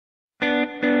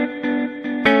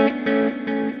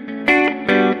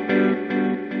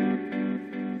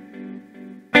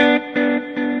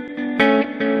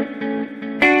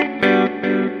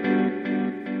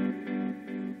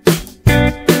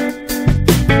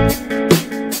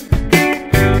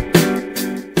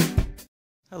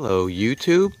follow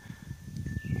YouTube?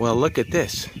 Well, look at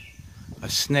this. A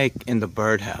snake in the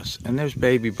birdhouse. And there's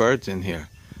baby birds in here.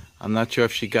 I'm not sure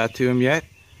if she got to him yet,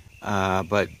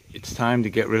 but it's time to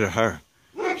get rid of her.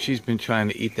 She's been trying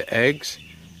to eat the eggs.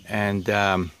 And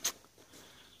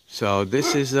so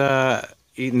this is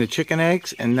eating the chicken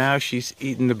eggs, and now she's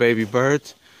eating the baby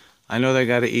birds. I know they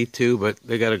got to eat too, but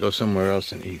they got to go somewhere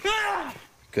else and eat.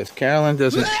 Because Carolyn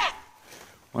doesn't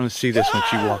want to see this when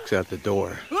she walks out the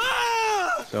door.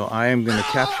 So I am going to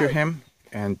capture him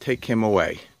and take him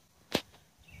away.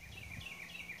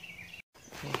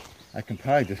 I can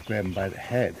probably just grab him by the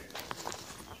head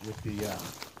with the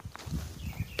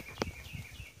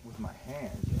with my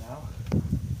hand, you know.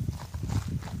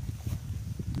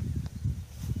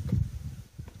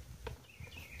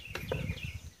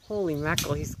 Holy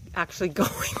mackerel, he's actually going.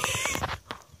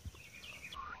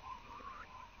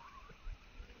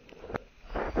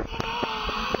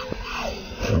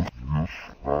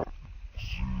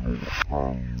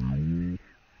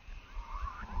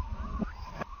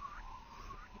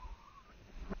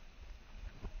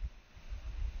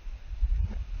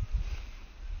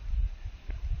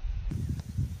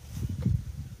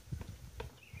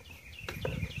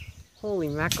 Holy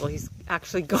mackerel, he's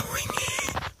actually going.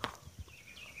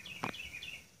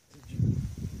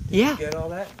 Did you get all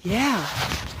that? Yeah.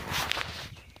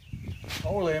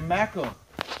 Holy mackerel.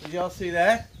 Did y'all see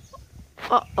that?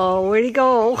 Uh-oh, where'd he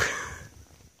go?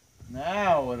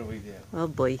 Now what do we do? Oh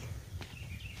boy.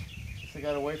 So I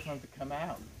gotta wait for him to come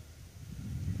out.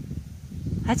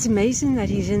 That's amazing that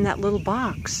he's in that little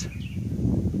box.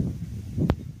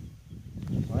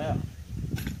 Well,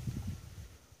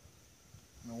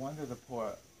 no wonder the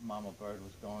poor mama bird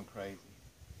was going crazy.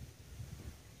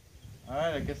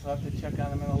 Alright, I guess I'll have to check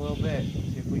on him in a little bit.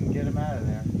 See if we can get him out of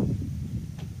there.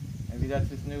 Maybe that's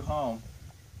his new home.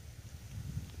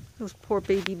 Those poor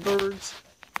baby birds.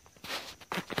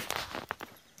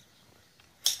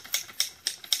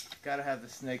 Gotta have the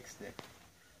snake stick.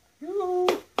 Yoo-hoo!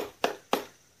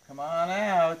 Come on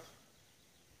out.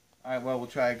 Alright, well, we'll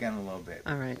try again in a little bit.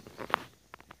 Alright.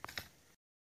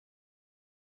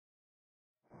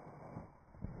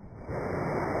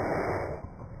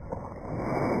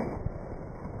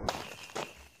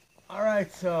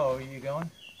 Alright, so, are you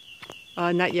going?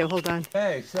 Not yet, hold on.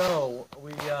 Hey, so,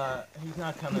 he's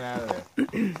not coming out of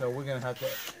there. So we're gonna have to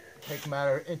take the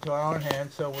matter into our own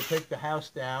hands. So we'll take the house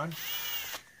down.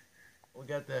 We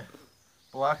got the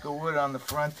block of wood on the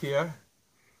front here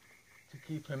to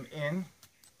keep him in.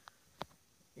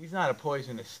 He's not a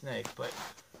poisonous snake, but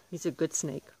He's a good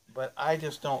snake. But I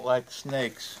just don't like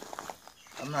snakes.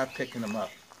 I'm not picking them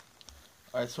up.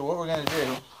 Alright, so what we're going to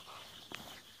do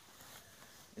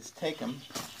is take him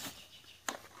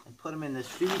and put him in this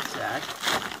feed sack.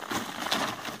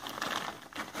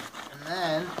 And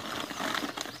then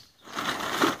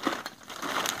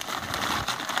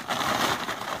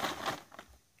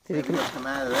Did he come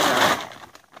out of there?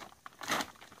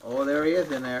 Oh, there he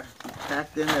is in there. He's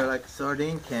packed in there like a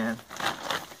sardine can.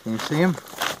 Can you see him?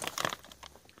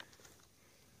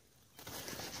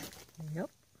 Yep.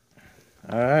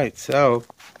 Alright, so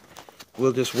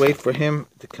we'll just wait for him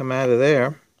to come out of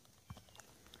there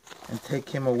and take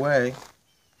him away.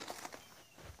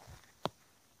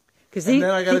 And then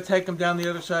I got to take him down the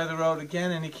other side of the road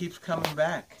again, and he keeps coming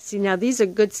back. See, now these are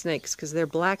good snakes because they're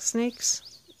black snakes.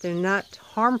 They're not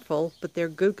harmful, but they're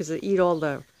good because they eat all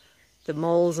the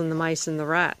moles and the mice and the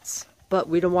rats. But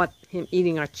we don't want him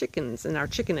eating our chickens and our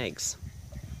chicken eggs.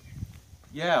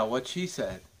 Yeah, what she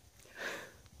said.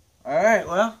 Alright,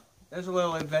 well, there's a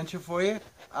little adventure for you.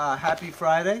 Happy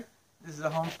Friday. This is the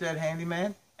Homestead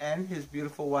Handyman and his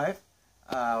beautiful wife.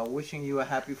 Wishing you a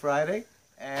happy Friday.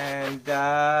 And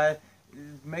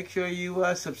make sure you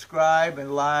subscribe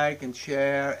and like and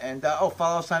share. And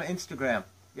follow us on Instagram.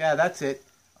 Yeah, that's it.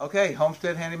 Okay,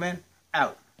 Homestead Handyman,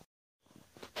 out.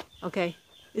 Okay.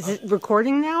 Is it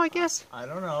recording now, I guess? I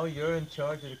don't know. You're in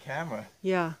charge of the camera.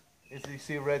 Yeah. You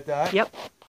see a red dot? Yep.